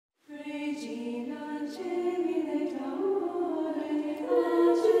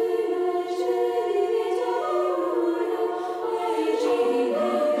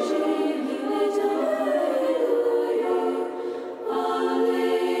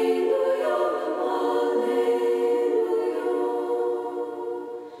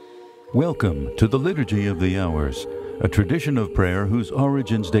Welcome to the Liturgy of the Hours, a tradition of prayer whose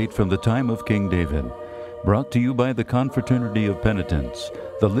origins date from the time of King David. Brought to you by the Confraternity of Penitents,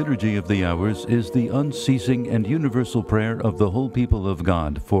 the Liturgy of the Hours is the unceasing and universal prayer of the whole people of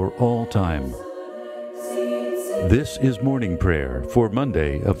God for all time. This is morning prayer for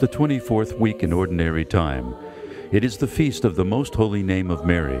Monday of the 24th week in Ordinary Time. It is the feast of the Most Holy Name of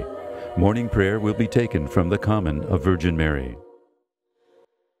Mary. Morning prayer will be taken from the Common of Virgin Mary.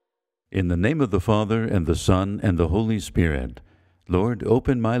 In the name of the Father, and the Son, and the Holy Spirit. Lord,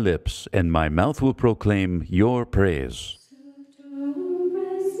 open my lips, and my mouth will proclaim your praise.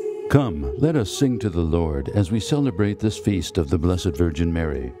 Come, let us sing to the Lord as we celebrate this feast of the Blessed Virgin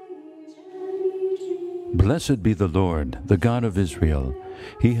Mary. Blessed be the Lord, the God of Israel.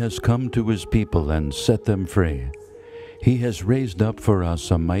 He has come to his people and set them free. He has raised up for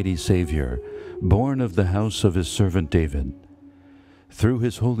us a mighty Savior, born of the house of his servant David. Through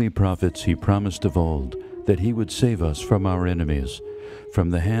his holy prophets he promised of old that he would save us from our enemies, from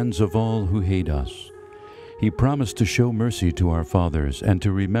the hands of all who hate us. He promised to show mercy to our fathers and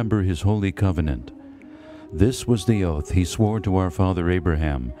to remember his holy covenant. This was the oath he swore to our father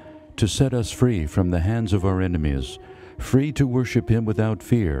Abraham, to set us free from the hands of our enemies, free to worship him without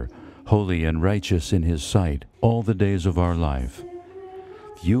fear, holy and righteous in his sight all the days of our life.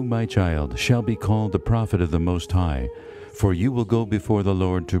 You, my child, shall be called the prophet of the Most High, for you will go before the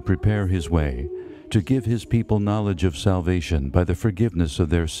Lord to prepare his way, to give his people knowledge of salvation by the forgiveness of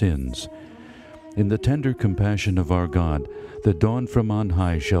their sins. In the tender compassion of our God, the dawn from on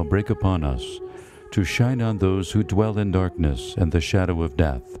high shall break upon us, to shine on those who dwell in darkness and the shadow of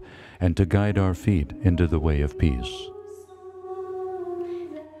death, and to guide our feet into the way of peace.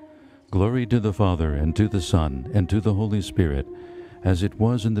 Glory to the Father, and to the Son, and to the Holy Spirit, as it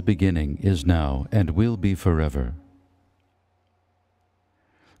was in the beginning, is now, and will be forever.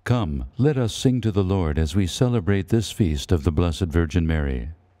 Come, let us sing to the Lord as we celebrate this feast of the Blessed Virgin Mary.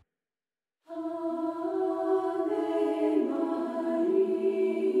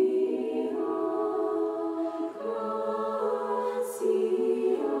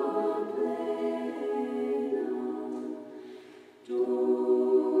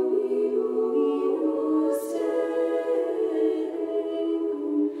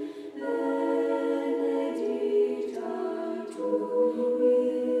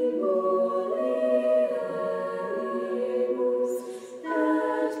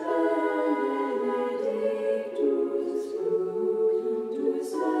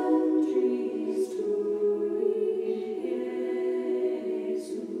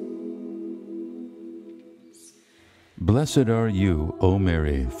 Blessed are you, O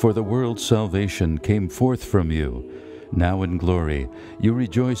Mary, for the world's salvation came forth from you. Now in glory, you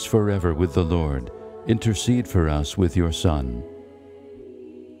rejoice forever with the Lord. Intercede for us with your Son.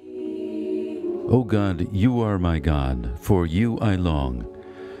 O God, you are my God, for you I long.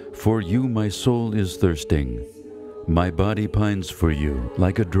 For you my soul is thirsting. My body pines for you,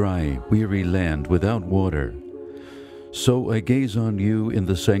 like a dry, weary land without water. So I gaze on you in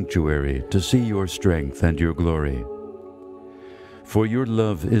the sanctuary to see your strength and your glory. For your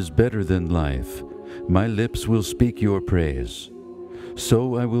love is better than life. My lips will speak your praise.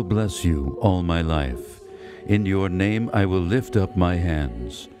 So I will bless you all my life. In your name I will lift up my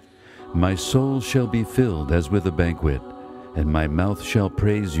hands. My soul shall be filled as with a banquet, and my mouth shall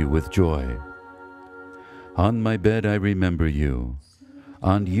praise you with joy. On my bed I remember you.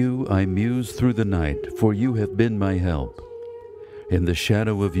 On you I muse through the night, for you have been my help. In the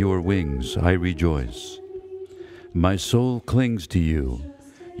shadow of your wings I rejoice. My soul clings to you.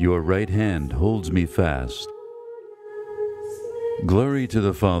 Your right hand holds me fast. Glory to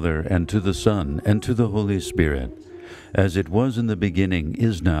the Father, and to the Son, and to the Holy Spirit, as it was in the beginning,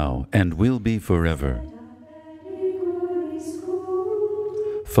 is now, and will be forever.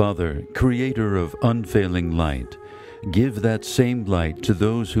 Father, creator of unfailing light, give that same light to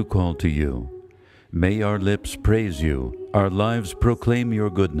those who call to you. May our lips praise you, our lives proclaim your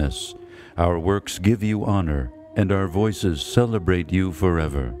goodness, our works give you honor, and our voices celebrate you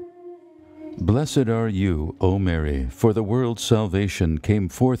forever. Blessed are you, O Mary, for the world's salvation came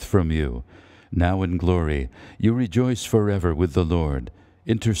forth from you. Now in glory, you rejoice forever with the Lord.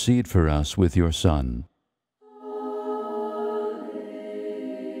 Intercede for us with your Son.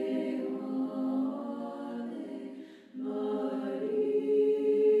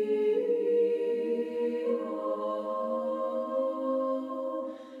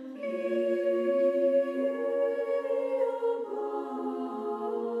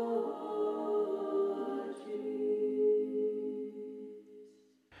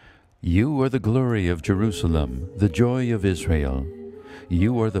 You are the glory of Jerusalem, the joy of Israel.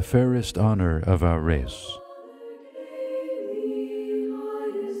 You are the fairest honor of our race.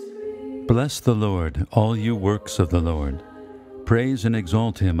 Bless the Lord, all you works of the Lord. Praise and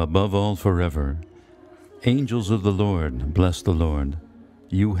exalt him above all forever. Angels of the Lord, bless the Lord.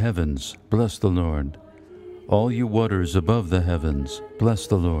 You heavens, bless the Lord. All you waters above the heavens, bless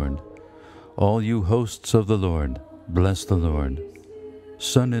the Lord. All you hosts of the Lord, bless the Lord.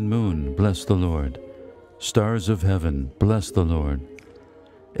 Sun and moon, bless the Lord. Stars of heaven, bless the Lord.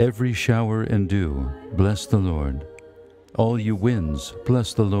 Every shower and dew, bless the Lord. All you winds,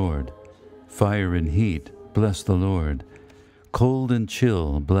 bless the Lord. Fire and heat, bless the Lord. Cold and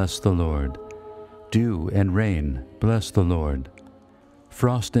chill, bless the Lord. Dew and rain, bless the Lord.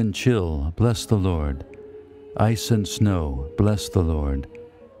 Frost and chill, bless the Lord. Ice and snow, bless the Lord.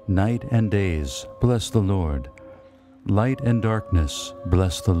 Night and days, bless the Lord. Light and darkness,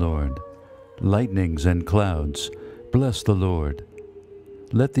 bless the Lord. Lightnings and clouds, bless the Lord.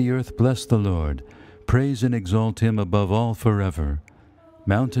 Let the earth bless the Lord. Praise and exalt him above all forever.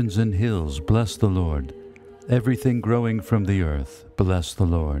 Mountains and hills, bless the Lord. Everything growing from the earth, bless the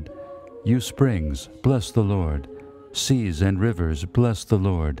Lord. You springs, bless the Lord. Seas and rivers, bless the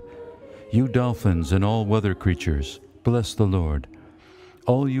Lord. You dolphins and all weather creatures, bless the Lord.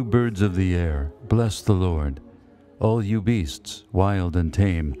 All you birds of the air, bless the Lord. All you beasts, wild and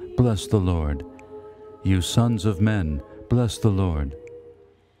tame, bless the Lord. You sons of men, bless the Lord.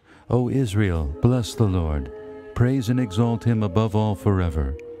 O Israel, bless the Lord. Praise and exalt him above all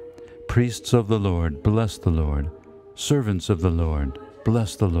forever. Priests of the Lord, bless the Lord. Servants of the Lord,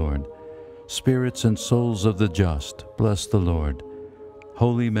 bless the Lord. Spirits and souls of the just, bless the Lord.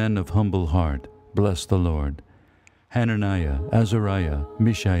 Holy men of humble heart, bless the Lord. Hananiah, Azariah,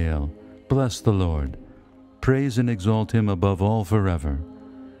 Mishael, bless the Lord. Praise and exalt him above all forever.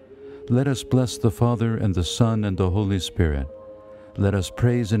 Let us bless the Father and the Son and the Holy Spirit. Let us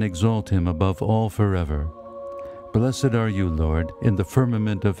praise and exalt him above all forever. Blessed are you, Lord, in the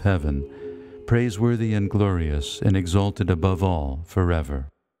firmament of heaven, praiseworthy and glorious and exalted above all forever.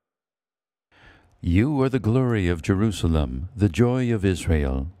 You are the glory of Jerusalem, the joy of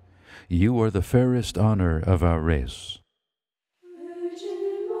Israel. You are the fairest honor of our race.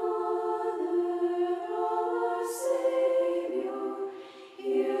 Virgin Mother of our Savior,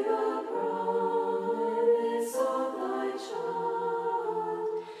 hear the promise of thy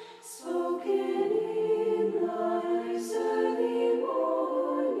child, spoken in life's early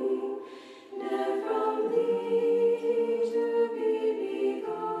morning, ne'er from thee to be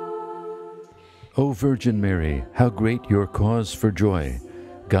begot. O Virgin Mary, how great your cause for joy!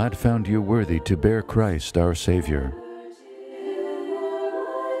 God found you worthy to bear Christ our Savior.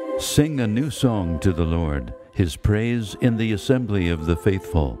 Sing a new song to the Lord, his praise in the assembly of the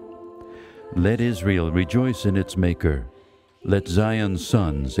faithful. Let Israel rejoice in its Maker. Let Zion's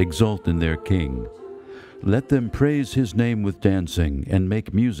sons exult in their King. Let them praise his name with dancing and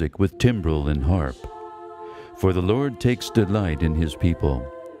make music with timbrel and harp. For the Lord takes delight in his people.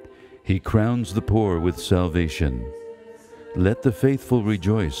 He crowns the poor with salvation. Let the faithful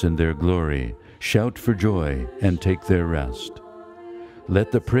rejoice in their glory, shout for joy, and take their rest.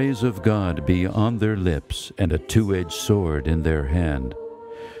 Let the praise of God be on their lips and a two-edged sword in their hand,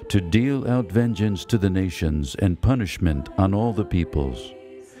 to deal out vengeance to the nations and punishment on all the peoples,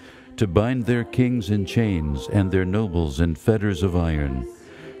 to bind their kings in chains and their nobles in fetters of iron,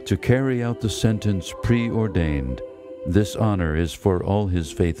 to carry out the sentence preordained. This honor is for all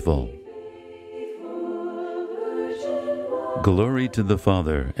his faithful. Glory to the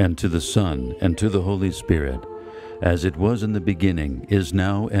Father, and to the Son, and to the Holy Spirit, as it was in the beginning, is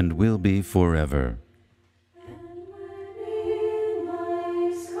now, and will be forever.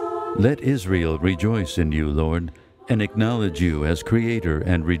 Let Israel rejoice in you, Lord, and acknowledge you as Creator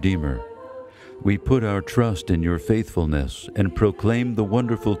and Redeemer. We put our trust in your faithfulness and proclaim the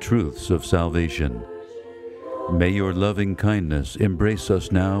wonderful truths of salvation. May your loving kindness embrace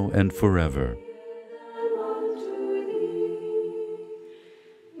us now and forever.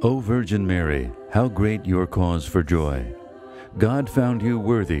 O Virgin Mary, how great your cause for joy! God found you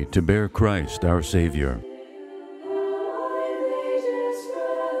worthy to bear Christ our Savior.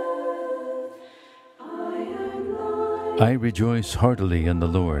 I rejoice heartily in the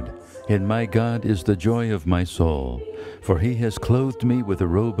Lord. In my God is the joy of my soul. For he has clothed me with a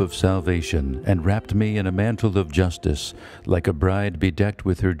robe of salvation and wrapped me in a mantle of justice, like a bride bedecked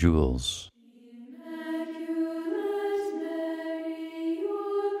with her jewels.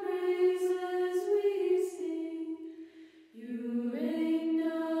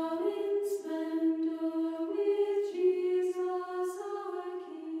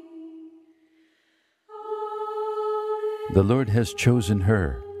 The Lord has chosen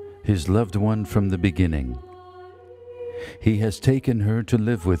her, his loved one from the beginning. He has taken her to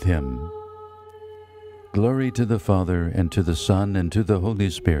live with him. Glory to the Father, and to the Son, and to the Holy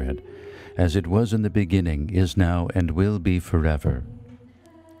Spirit, as it was in the beginning, is now, and will be forever.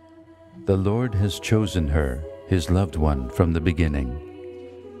 The Lord has chosen her, his loved one from the beginning.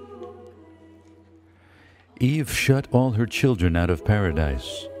 Eve shut all her children out of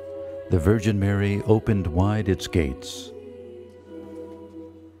paradise. The Virgin Mary opened wide its gates.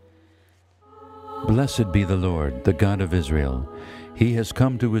 Blessed be the Lord, the God of Israel. He has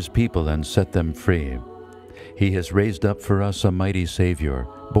come to his people and set them free. He has raised up for us a mighty Savior,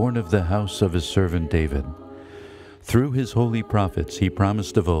 born of the house of his servant David. Through his holy prophets he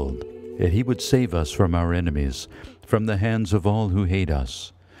promised of old that he would save us from our enemies, from the hands of all who hate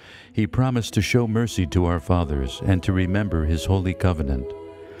us. He promised to show mercy to our fathers and to remember his holy covenant.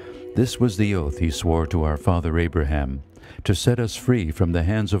 This was the oath he swore to our father Abraham, to set us free from the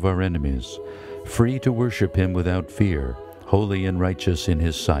hands of our enemies, free to worship him without fear, holy and righteous in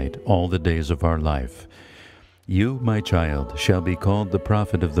his sight all the days of our life. You, my child, shall be called the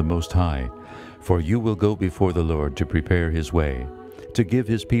prophet of the Most High, for you will go before the Lord to prepare his way, to give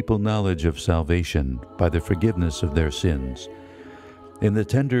his people knowledge of salvation by the forgiveness of their sins. In the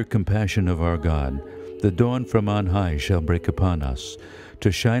tender compassion of our God, the dawn from on high shall break upon us,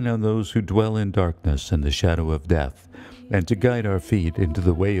 to shine on those who dwell in darkness and the shadow of death, and to guide our feet into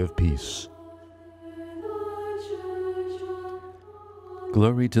the way of peace.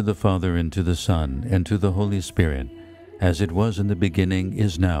 Glory to the Father, and to the Son, and to the Holy Spirit, as it was in the beginning,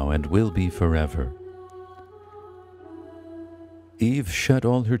 is now, and will be forever. Eve shut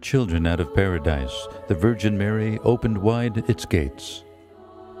all her children out of paradise. The Virgin Mary opened wide its gates.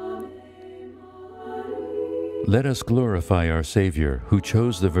 Let us glorify our Savior, who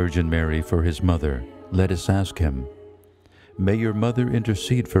chose the Virgin Mary for his mother. Let us ask him. May your mother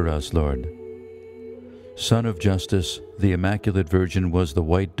intercede for us, Lord. Son of justice, the Immaculate Virgin was the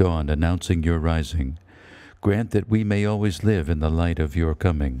white dawn announcing your rising. Grant that we may always live in the light of your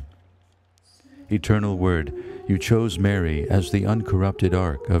coming. Eternal Word, you chose Mary as the uncorrupted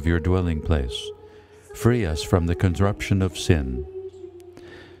ark of your dwelling place. Free us from the corruption of sin.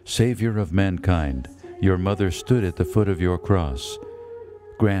 Savior of mankind, your mother stood at the foot of your cross.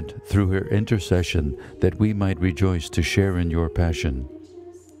 Grant, through her intercession, that we might rejoice to share in your passion.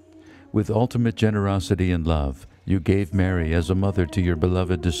 With ultimate generosity and love, you gave Mary as a mother to your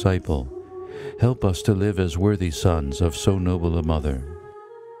beloved disciple. Help us to live as worthy sons of so noble a mother.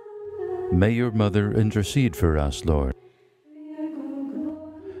 May your mother intercede for us, Lord.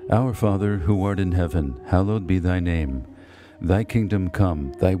 Our Father, who art in heaven, hallowed be thy name. Thy kingdom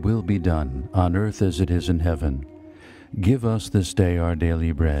come, thy will be done, on earth as it is in heaven. Give us this day our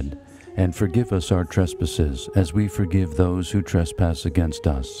daily bread, and forgive us our trespasses, as we forgive those who trespass against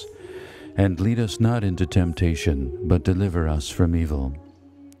us. And lead us not into temptation, but deliver us from evil.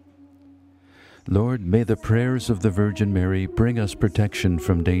 Lord, may the prayers of the Virgin Mary bring us protection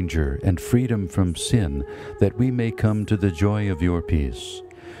from danger and freedom from sin, that we may come to the joy of your peace.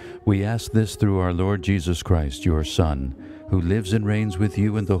 We ask this through our Lord Jesus Christ, your Son, who lives and reigns with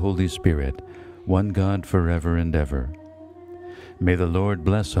you in the Holy Spirit, one God forever and ever. May the Lord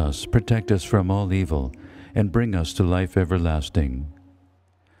bless us, protect us from all evil, and bring us to life everlasting.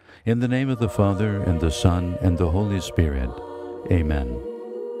 In the name of the Father, and the Son, and the Holy Spirit. Amen.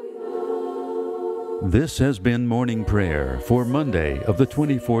 This has been Morning Prayer for Monday of the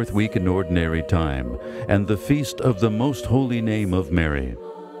 24th week in Ordinary Time, and the Feast of the Most Holy Name of Mary.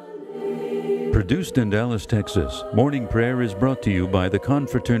 Produced in Dallas, Texas, Morning Prayer is brought to you by the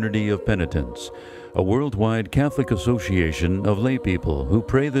Confraternity of Penitents, a worldwide Catholic association of laypeople who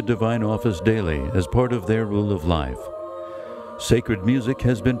pray the Divine Office daily as part of their rule of life. Sacred music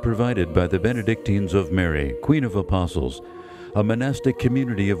has been provided by the Benedictines of Mary, Queen of Apostles, a monastic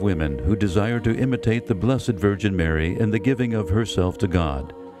community of women who desire to imitate the Blessed Virgin Mary in the giving of herself to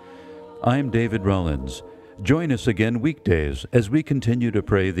God. I'm David Rollins. Join us again weekdays as we continue to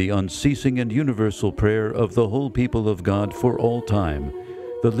pray the unceasing and universal prayer of the whole people of God for all time,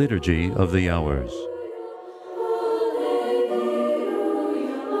 the Liturgy of the Hours.